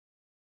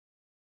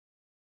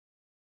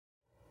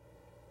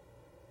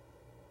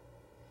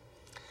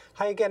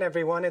Hi again,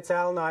 everyone. It's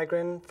Al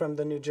Nygren from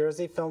the New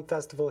Jersey Film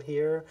Festival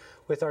here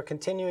with our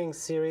continuing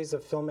series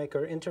of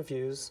filmmaker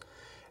interviews.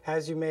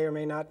 As you may or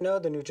may not know,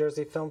 the New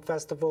Jersey Film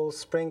Festival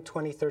Spring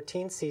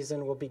 2013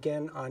 season will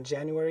begin on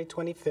January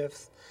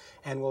 25th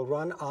and will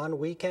run on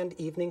weekend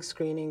evening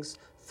screenings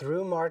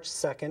through March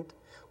 2nd.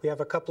 We have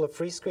a couple of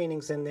free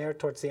screenings in there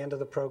towards the end of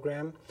the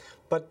program.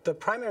 But the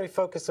primary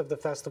focus of the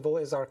festival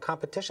is our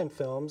competition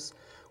films.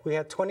 We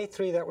had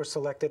 23 that were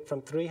selected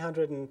from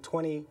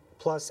 320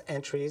 plus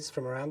entries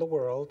from around the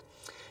world.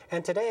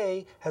 And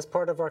today, as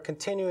part of our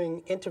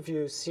continuing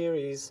interview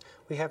series,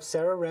 we have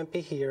Sarah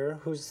Rempe here,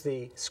 who's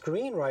the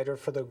screenwriter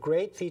for the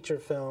great feature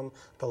film,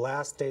 The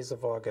Last Days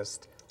of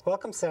August.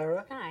 Welcome,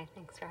 Sarah. Hi,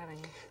 thanks for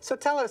having me. So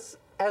tell us,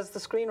 as the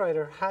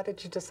screenwriter, how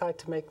did you decide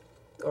to make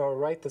or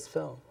write this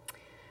film?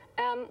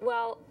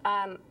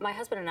 My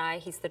husband and I,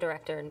 he's the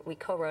director, and we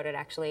co-wrote it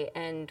actually,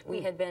 and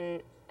we had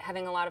been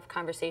having a lot of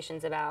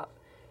conversations about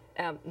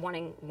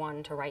wanting,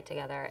 one, to write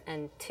together,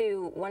 and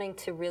two, wanting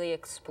to really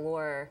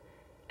explore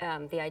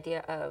the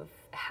idea of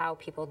how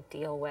people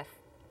deal with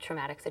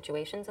traumatic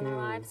situations in their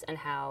lives and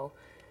how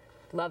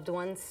loved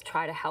ones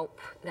try to help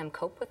them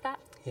cope with that.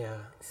 Yeah.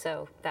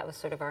 So that was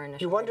sort of our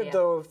initial You wondered, idea.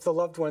 though, if the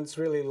loved ones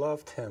really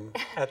loved him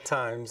at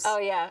times. Oh,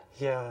 yeah.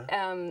 Yeah.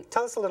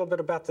 Tell us a little bit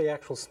about the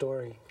actual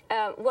story.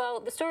 Well,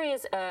 the story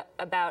is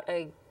about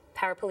a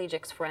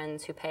paraplegic's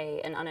friends who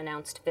pay an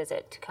unannounced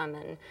visit to come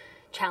and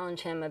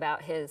challenge him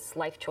about his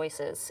life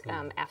choices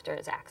after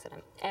his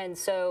accident. And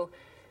so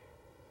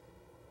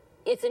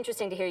it's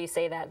interesting to hear you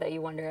say that you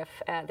wonder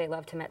if they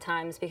loved him at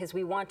times, because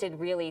we wanted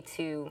really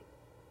to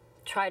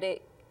try to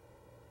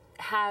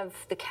have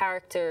the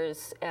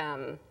characters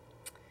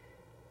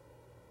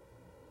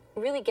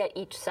really get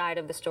each side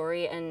of the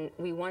story, and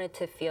we wanted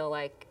to feel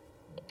like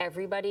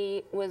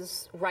everybody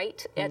was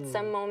right at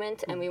some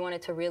moment, and we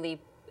wanted to really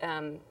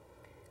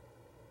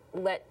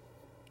let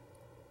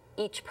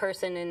each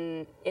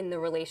person in the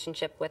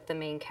relationship with the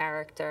main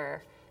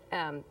character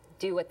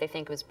do what they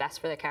think was best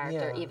for the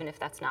character, even if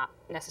that's not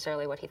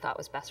necessarily what he thought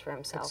was best for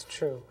himself. That's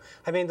true.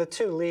 I mean, the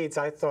two leads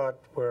I thought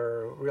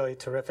were really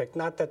terrific.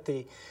 Not that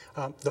the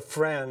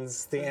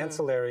friends, the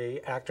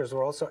ancillary actors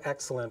were also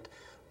excellent,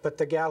 but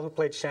the gal who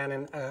played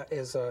Shannon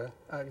is a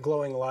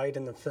glowing light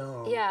in the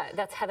film. Yeah,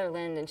 that's Heather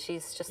Lind, and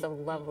she's just a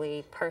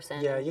lovely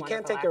person. Yeah, you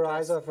can't take your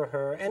eyes off of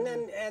her. And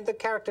then the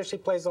character she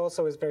plays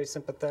also is very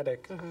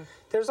sympathetic.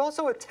 There's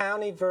also a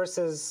townie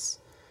versus,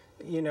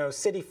 you know,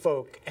 city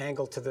folk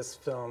angle to this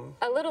film.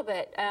 A little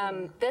bit.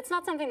 That's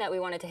not something that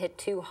we wanted to hit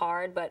too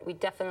hard, but we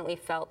definitely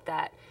felt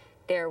that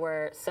there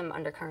were some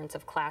undercurrents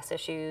of class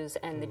issues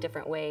and the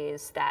different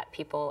ways that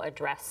people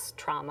address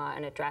trauma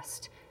and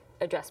address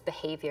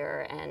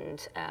behavior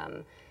and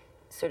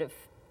sort of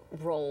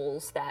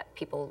roles that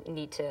people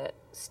need to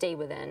stay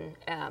within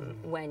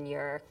when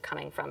you're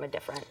coming from a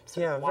different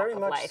sort of walk very of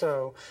much life.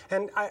 so.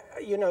 And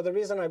you know, the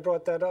reason I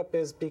brought that up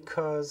is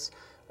because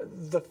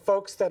the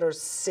folks that are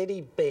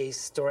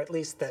city-based, or at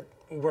least that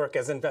work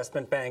as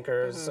investment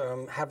bankers,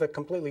 have a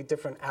completely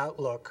different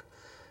outlook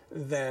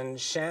than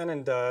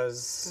Shannon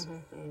does,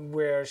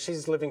 where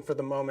she's living for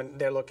the moment,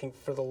 they're looking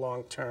for the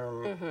long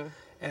term.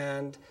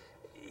 And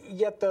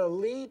yet the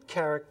lead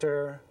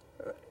character,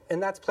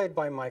 and that's played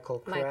by Michael,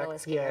 correct? Michael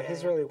Izquierdo, yeah,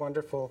 he's really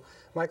wonderful.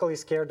 Michael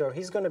Izquierdo,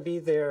 he's going to be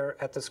there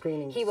at the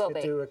screening to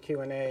do a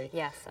Q&A,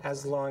 yes,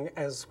 as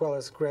well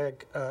as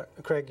Craig,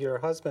 your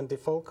husband,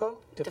 DeFalco,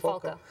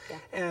 yeah.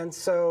 And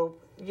so,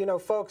 you know,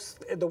 folks,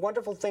 the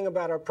wonderful thing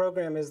about our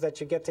program is that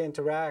you get to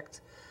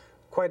interact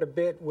quite a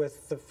bit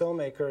with the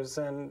filmmakers,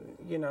 and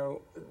you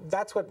know,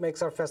 that's what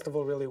makes our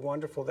festival really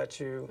wonderful, that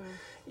you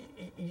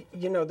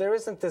know, there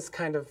isn't this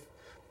kind of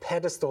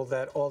pedestal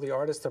that all the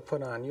artists are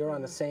put on. You're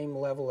on the same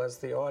level as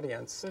the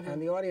audience, and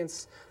the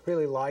audience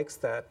really likes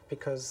that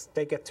because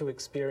they get to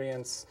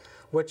experience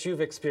what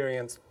you've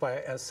experienced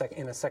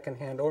in a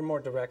second-hand or more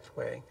direct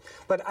way.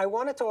 But I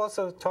wanted to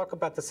also talk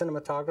about the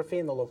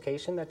cinematography and the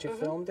location that you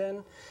filmed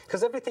in,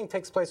 because everything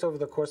takes place over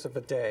the course of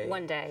a day.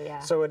 One day, yeah.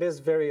 So it is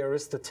very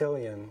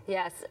Aristotelian.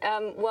 Yes.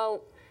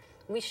 Well,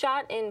 we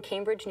shot in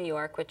Cambridge, New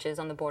York, which is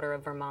on the border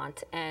of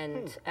Vermont,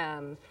 and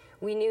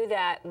we knew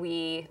that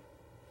we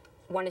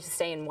wanted to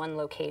stay in one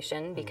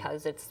location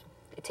because it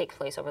takes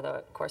place over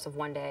the course of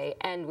one day,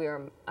 and we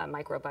were a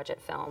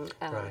micro-budget film.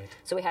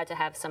 So we had to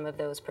have some of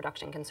those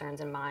production concerns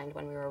in mind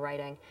when we were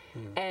writing.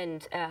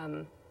 And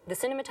the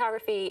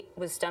cinematography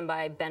was done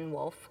by Ben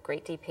Wolf,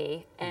 great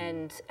DP,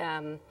 and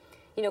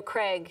you know,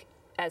 Craig,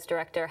 as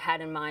director,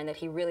 had in mind that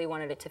he really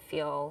wanted it to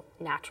feel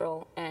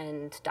natural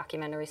and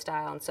documentary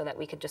style, and so that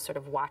we could just sort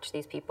of watch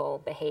these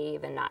people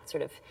behave and not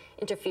sort of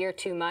interfere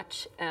too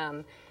much.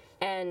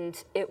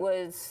 And it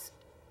was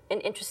an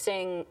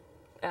interesting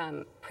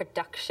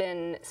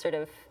production sort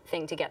of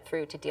thing to get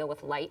through, to deal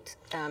with light.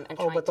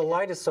 But the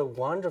light is so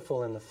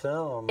wonderful in the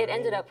film. It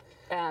ended up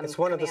it's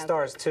one of the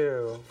stars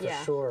too, for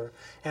Yeah. sure.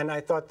 And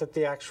I thought that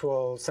the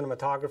actual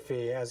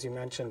cinematography, as you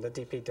mentioned, the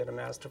DP did a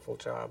masterful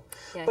job.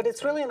 Yeah, But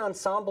it's really an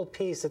ensemble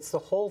piece. It's the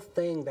whole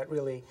thing that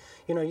really,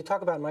 you know, you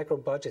talk about micro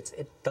budgets,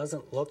 it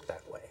doesn't look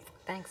that way.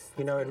 Thanks.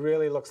 You know, it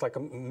really looks like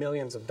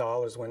millions of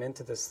dollars went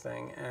into this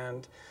thing,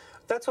 and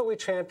that's what we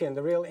champion,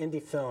 the real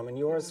indie film, and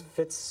yours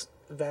fits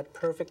that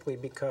perfectly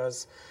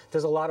because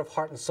there's a lot of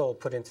heart and soul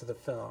put into the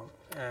film.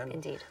 And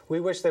Indeed. we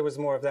wish there was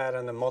more of that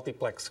on the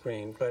multiplex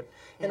screen, but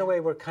in a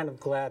way we're kind of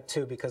glad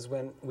too, because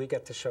when we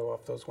get to show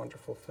off those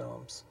wonderful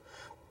films.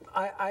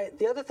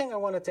 The other thing I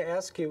wanted to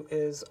ask you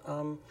is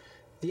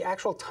the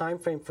actual time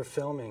frame for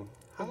filming.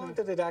 How long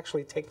did it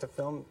actually take to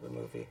film the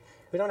movie?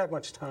 We don't have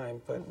much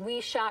time, but...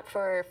 We shot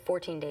for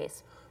 14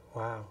 days.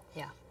 Wow.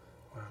 Yeah.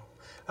 Wow.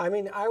 I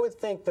mean, I would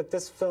think that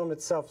this film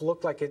itself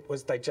looked like it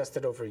was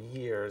digested over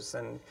years,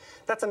 and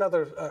that's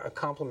another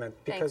compliment,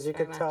 because Thanks you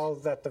very could much. tell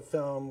that the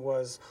film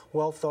was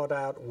well thought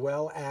out,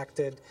 well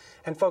acted.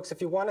 And folks,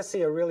 if you want to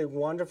see a really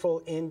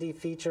wonderful indie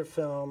feature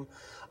film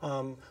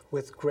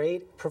with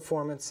great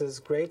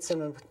performances, great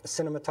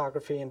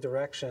cinematography and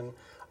direction,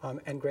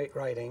 and great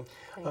writing,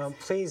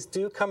 please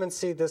do come and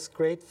see this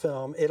great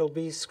film. It'll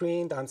be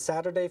screened on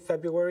Saturday,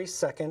 February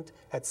 2nd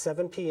at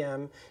 7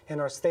 p.m. in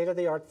our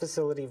state-of-the-art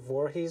facility,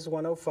 Voorhees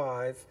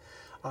 105,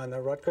 on the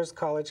Rutgers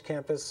College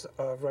campus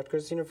of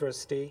Rutgers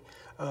University.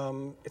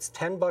 It's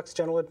 $10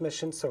 general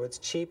admission, so it's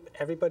cheap.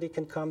 Everybody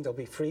can come. There'll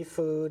be free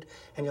food,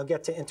 and you'll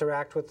get to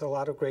interact with a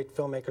lot of great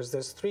filmmakers.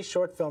 There's 3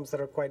 short films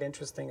that are quite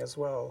interesting as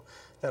well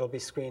that'll be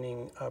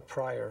screening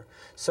prior.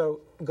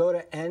 So go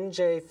to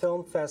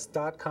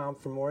njfilmfest.com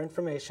for more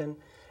information,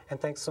 and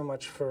thanks so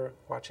much for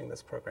watching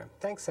this program.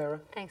 Thanks,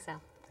 Sarah. Thanks,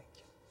 Al.